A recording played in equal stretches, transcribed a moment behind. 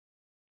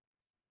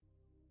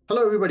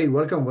Hello, everybody.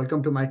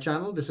 Welcome to my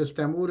channel. This is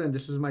Tamur, and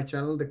this is my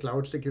channel, the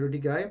Cloud Security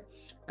Guy.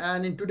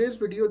 And in today's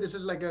video, this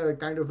is like a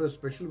kind of a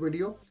special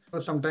video.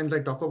 Sometimes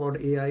I talk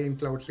about AI and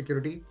cloud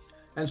security,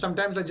 and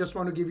sometimes I just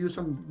want to give you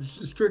some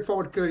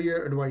straightforward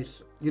career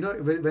advice,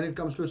 when it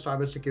comes to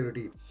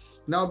cybersecurity.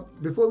 Now,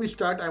 before we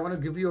start, I want to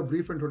give you a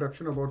brief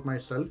introduction about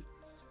myself.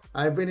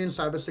 I've been in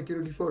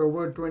cybersecurity for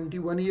over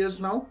 21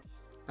 years now.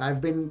 I've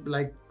been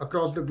like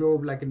across the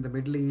globe, like in the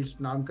Middle East.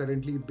 Now I'm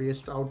currently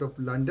based out of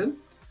London.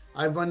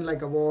 I've won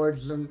like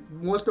awards and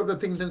most of the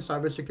things in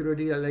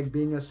cybersecurity are like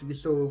being a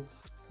CISO,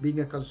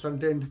 being a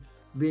consultant,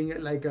 being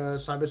like a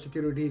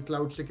cybersecurity,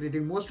 cloud security,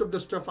 most of the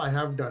stuff I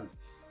have done.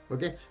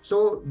 Okay.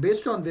 So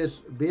based on this,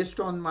 based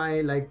on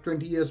my like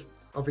 20 years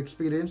of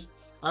experience,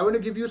 I want to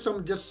give you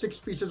some just six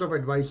pieces of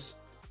advice.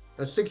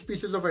 Six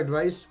pieces of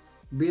advice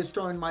based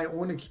on my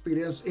own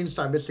experience in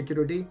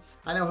cybersecurity.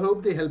 And I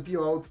hope they help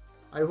you out.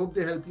 I hope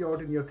they help you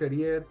out in your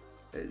career,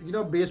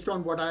 based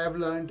on what I have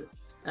learned,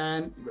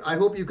 and I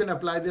hope you can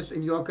apply this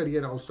in your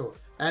career also.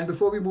 And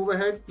before we move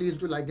ahead, please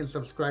do like and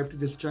subscribe to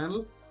this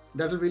channel.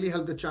 That will really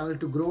help the channel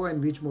to grow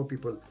and reach more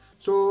people.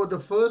 So the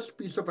first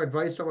piece of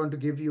advice I want to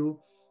give you,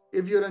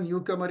 if you're a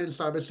newcomer in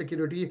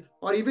cybersecurity,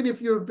 or even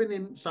if you have been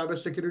in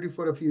cybersecurity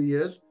for a few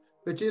years,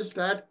 which is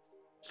that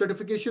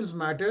certifications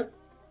matter,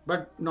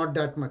 but not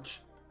that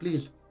much.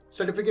 Please,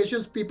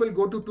 certifications, people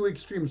go to two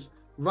extremes.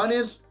 One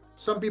is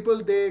some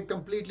people, they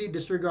completely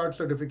disregard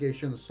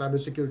certifications,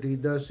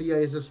 cybersecurity, the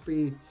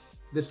CISSP,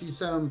 the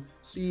CSAM,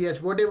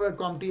 CEH, whatever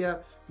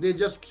CompTIA, they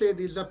just say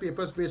these are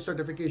papers-based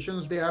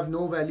certifications. They have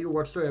no value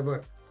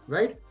whatsoever,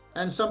 right?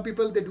 And some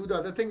people, they do the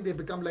other thing. They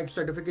become like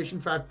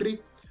certification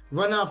factory.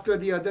 One after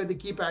the other, they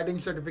keep adding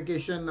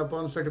certification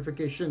upon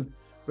certification,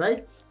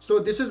 right? So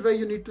this is where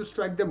you need to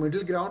strike the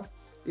middle ground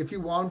if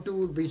you want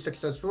to be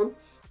successful.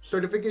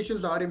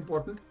 Certifications are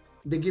important.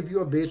 They give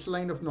you a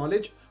baseline of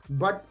knowledge,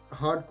 but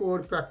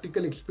hardcore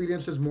practical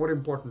experience is more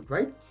important,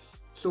 right?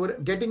 So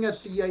getting a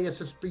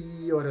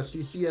CISSP or a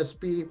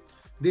CCSP,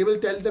 they will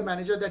tell the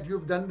manager that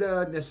you've done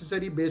the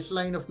necessary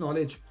baseline of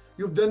knowledge.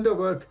 You've done the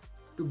work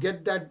to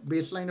get that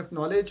baseline of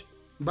knowledge,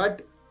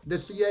 but the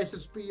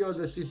CISSP or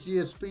the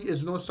CCSP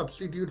is no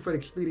substitute for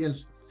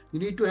experience. You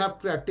need to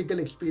have practical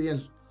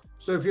experience.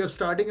 So if you're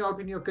starting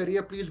out in your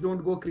career, please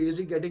don't go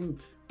crazy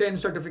getting 10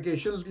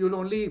 certifications. You'll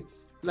only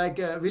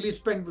really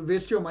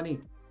waste your money.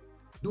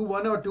 Do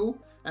one or two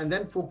and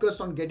then focus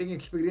on getting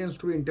experience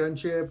through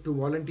internship, to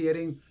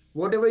volunteering,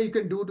 whatever you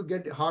can do to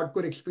get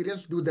hardcore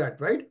experience, do that,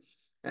 right?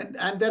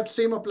 And that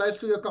same applies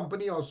to your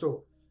company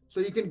also. So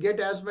you can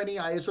get as many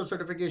ISO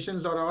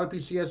certifications or all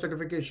PCI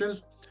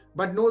certifications,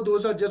 but no,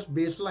 those are just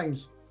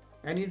baselines.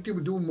 And you need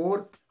to do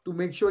more to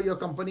make sure your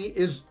company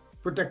is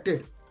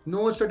protected.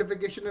 No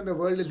certification in the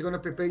world is going to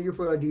prepare you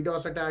for a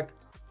DDoS attack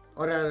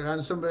or a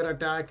ransomware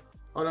attack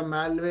or a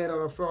malware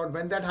or a fraud.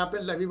 When that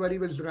happens, everybody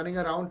was running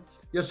around.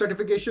 Your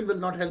certification will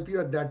not help you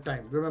at that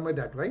time. Remember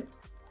that, right?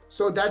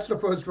 So that's the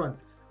first one.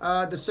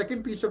 The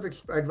second piece of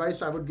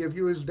advice I would give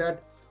you is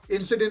that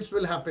incidents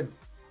will happen.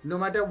 No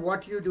matter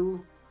what you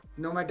do,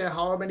 no matter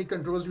how many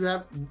controls you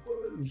have,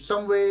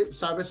 some way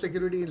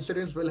cybersecurity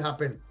incidents will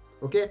happen.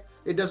 Okay?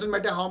 It doesn't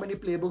matter how many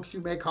playbooks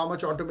you make, how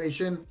much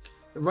automation.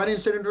 One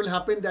incident will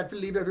happen that will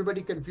leave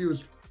everybody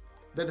confused.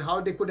 That how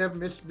they could have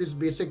missed this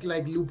basic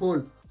like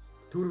loophole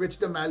through which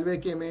the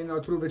malware came in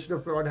or through which the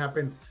fraud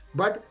happened.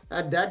 But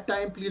at that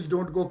time, please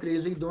don't go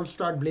crazy. Don't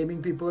start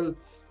blaming people,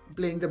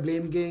 playing the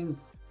blame game,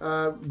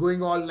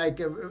 going all like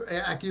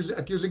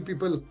accusing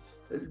people.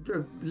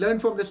 Learn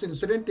from this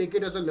incident, take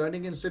it as a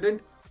learning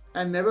incident,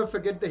 and never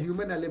forget the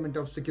human element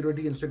of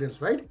security incidents,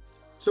 right?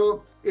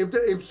 So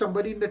if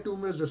somebody in the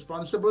team is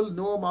responsible,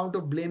 no amount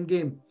of blame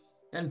game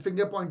and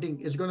finger pointing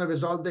is going to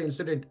resolve the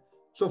incident.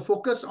 So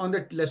focus on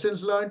the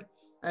lessons learned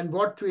and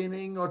what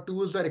training or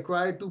tools are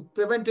required to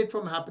prevent it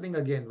from happening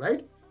again,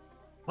 right?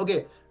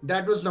 Okay,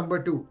 that was number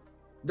two.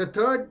 The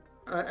third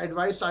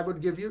advice I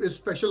would give you is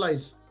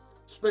specialize.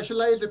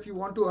 Specialize if you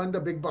want to earn the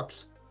big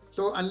bucks.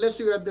 So unless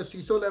you're at the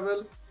CISO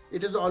level,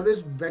 it is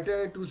always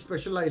better to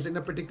specialize in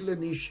a particular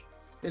niche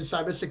in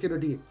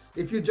cybersecurity.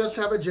 If you just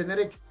have a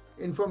generic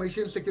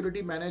information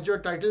security manager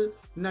title,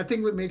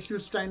 nothing will make you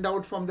stand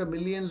out from the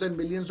millions and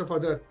millions of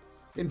other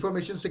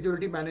information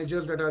security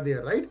managers that are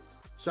there, right?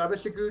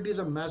 Cybersecurity is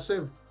a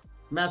massive,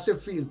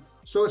 massive field.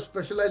 So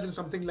specialize in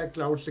something like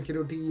cloud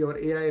security or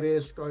AI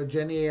risk or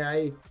Gen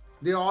AI.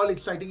 They're all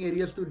exciting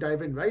areas to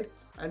dive in, right?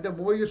 And the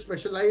more you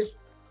specialize,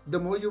 the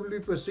more you will be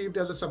perceived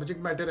as a subject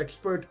matter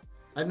expert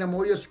and the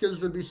more your skills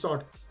will be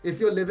sought. If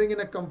you're living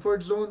in a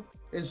comfort zone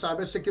in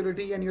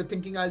cybersecurity and you're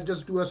thinking, I'll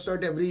just do a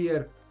cert every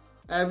year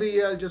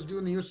I'll just do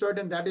a new cert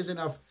and that is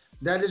enough,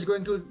 that is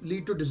going to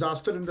lead to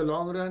disaster in the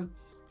long run.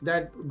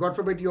 That God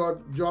forbid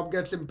your job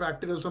gets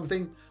impacted or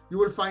something, you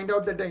will find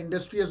out that the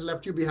industry has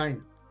left you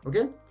behind.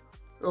 Okay.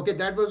 Okay,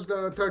 that was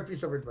the third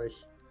piece of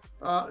advice.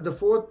 The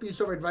fourth piece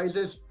of advice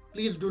is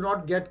please do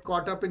not get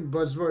caught up in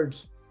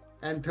buzzwords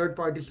and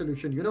third-party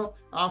solution.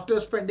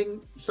 After spending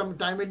some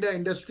time in the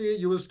industry,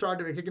 you will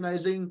start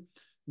recognizing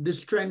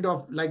this trend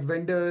of like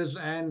vendors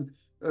and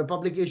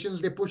publications.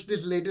 They push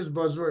these latest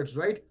buzzwords,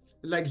 right?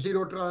 like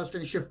zero trust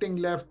and shifting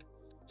left,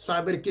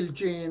 cyber kill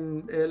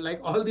chain, like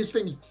all these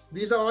things.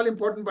 These are all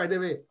important, by the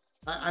way.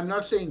 I'm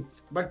not saying,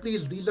 but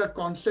please, these are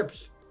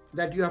concepts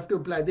that you have to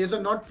apply. These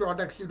are not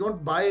products. You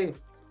don't buy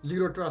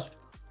zero trust.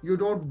 You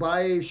don't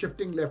buy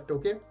shifting left,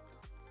 okay?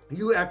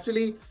 You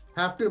actually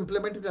have to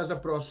implement it as a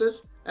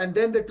process, and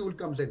then the tool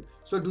comes in.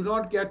 So do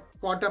not get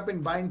caught up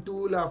in buying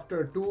tool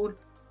after tool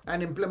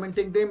and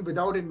implementing them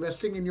without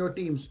investing in your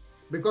teams,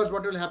 because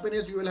what will happen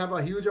is you will have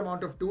a huge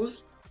amount of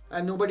tools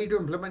and nobody to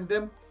implement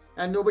them,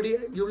 and nobody,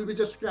 you will be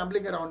just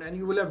scrambling around and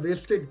you will have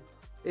wasted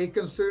a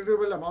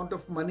considerable amount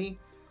of money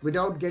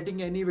without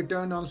getting any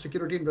return on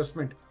security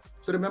investment.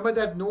 So remember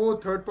that no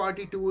third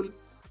party tool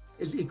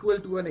is equal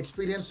to an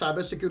experienced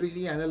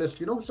cybersecurity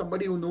analyst,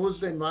 somebody who knows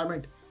the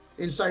environment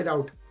inside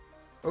out.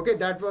 Okay,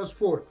 that was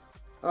 4.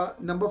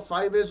 Number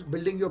 5 is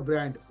building your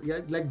brand. Yeah,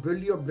 like build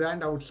your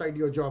brand outside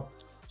your job.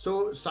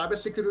 So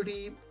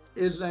cybersecurity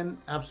is an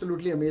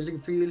absolutely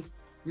amazing field.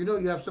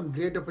 You have some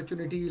great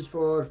opportunities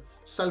for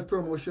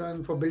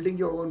self-promotion, for building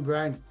your own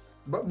brand.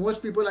 But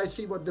most people I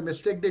see, what the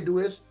mistake they do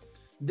is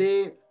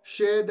they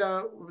share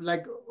the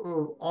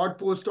odd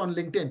post on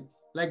LinkedIn.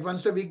 Like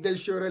once a week, they'll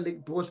share a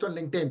post on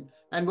LinkedIn.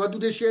 And what do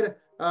they share?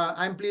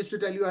 I'm pleased to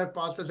tell you I've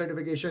passed the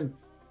certification.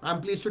 I'm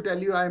pleased to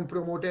tell you I'm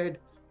promoted,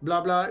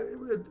 blah, blah.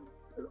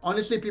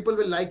 Honestly, people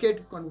will like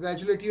it,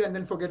 congratulate you, and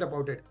then forget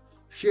about it.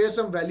 Share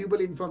some valuable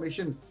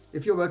information.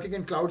 If you're working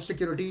in cloud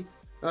security,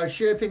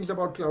 share things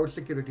about cloud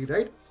security,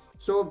 right?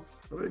 So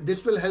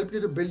this will help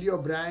you to build your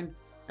brand.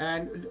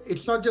 And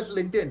it's not just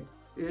LinkedIn.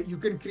 You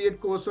can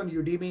create course on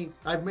Udemy.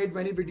 I've made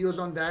many videos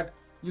on that.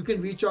 You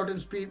can reach out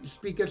and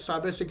speak at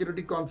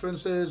cybersecurity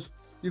conferences.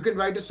 You can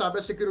write a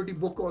cybersecurity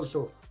book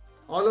also.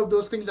 All of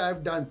those things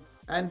I've done,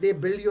 and they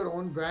build your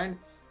own brand.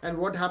 And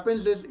what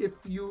happens is, if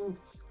you,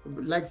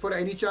 like for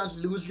any chance,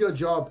 lose your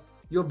job,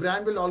 your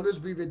brand will always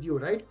be with you,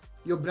 right?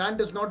 Your brand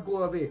does not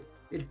go away.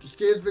 It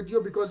stays with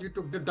you because you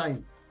took the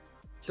time.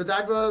 So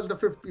that was the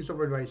 5th piece of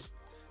advice.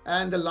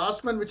 And the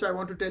last one, which I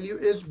want to tell you,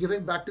 is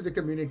giving back to the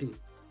community.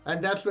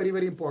 And that's very,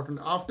 very important.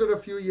 After a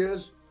few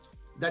years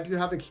that you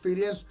have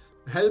experience,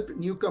 help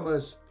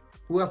newcomers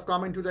who have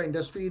come into the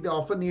industry. They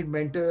often need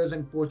mentors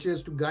and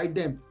coaches to guide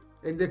them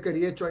in their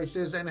career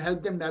choices and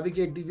help them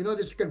navigate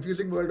this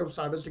confusing world of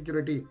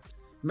cybersecurity.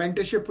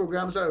 Mentorship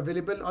programs are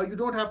available, or you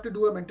don't have to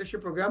do a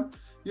mentorship program.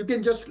 You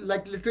can just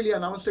literally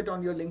announce it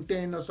on your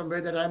LinkedIn or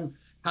somewhere that I'm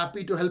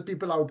happy to help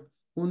people out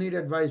who need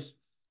advice.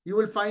 You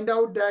will find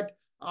out that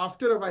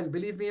after a while,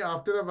 believe me,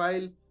 after a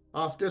while,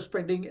 after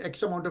spending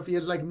X amount of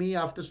years, like me,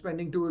 after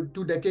spending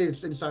two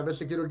decades in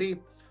cybersecurity,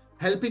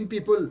 helping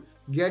people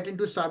get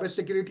into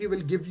cybersecurity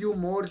will give you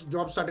more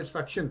job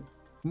satisfaction,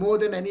 more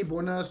than any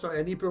bonus or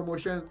any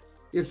promotion.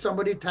 If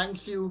somebody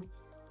thanks you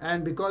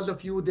and because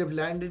of you, they've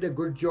landed a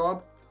good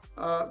job,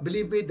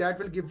 believe me, that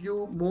will give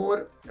you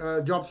more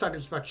job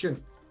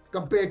satisfaction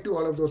compared to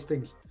all of those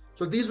things.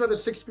 So these were the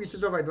 6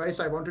 pieces of advice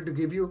I wanted to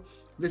give you.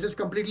 This is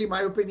completely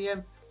my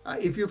opinion.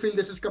 If you feel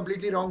this is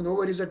completely wrong, no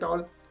worries at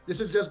all. This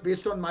is just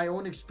based on my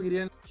own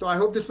experience. So I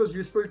hope this was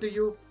useful to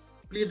you.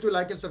 Please do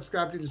like and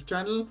subscribe to this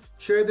channel.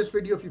 Share this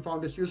video if you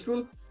found this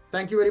useful.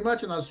 Thank you very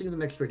much, and I'll see you in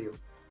the next video.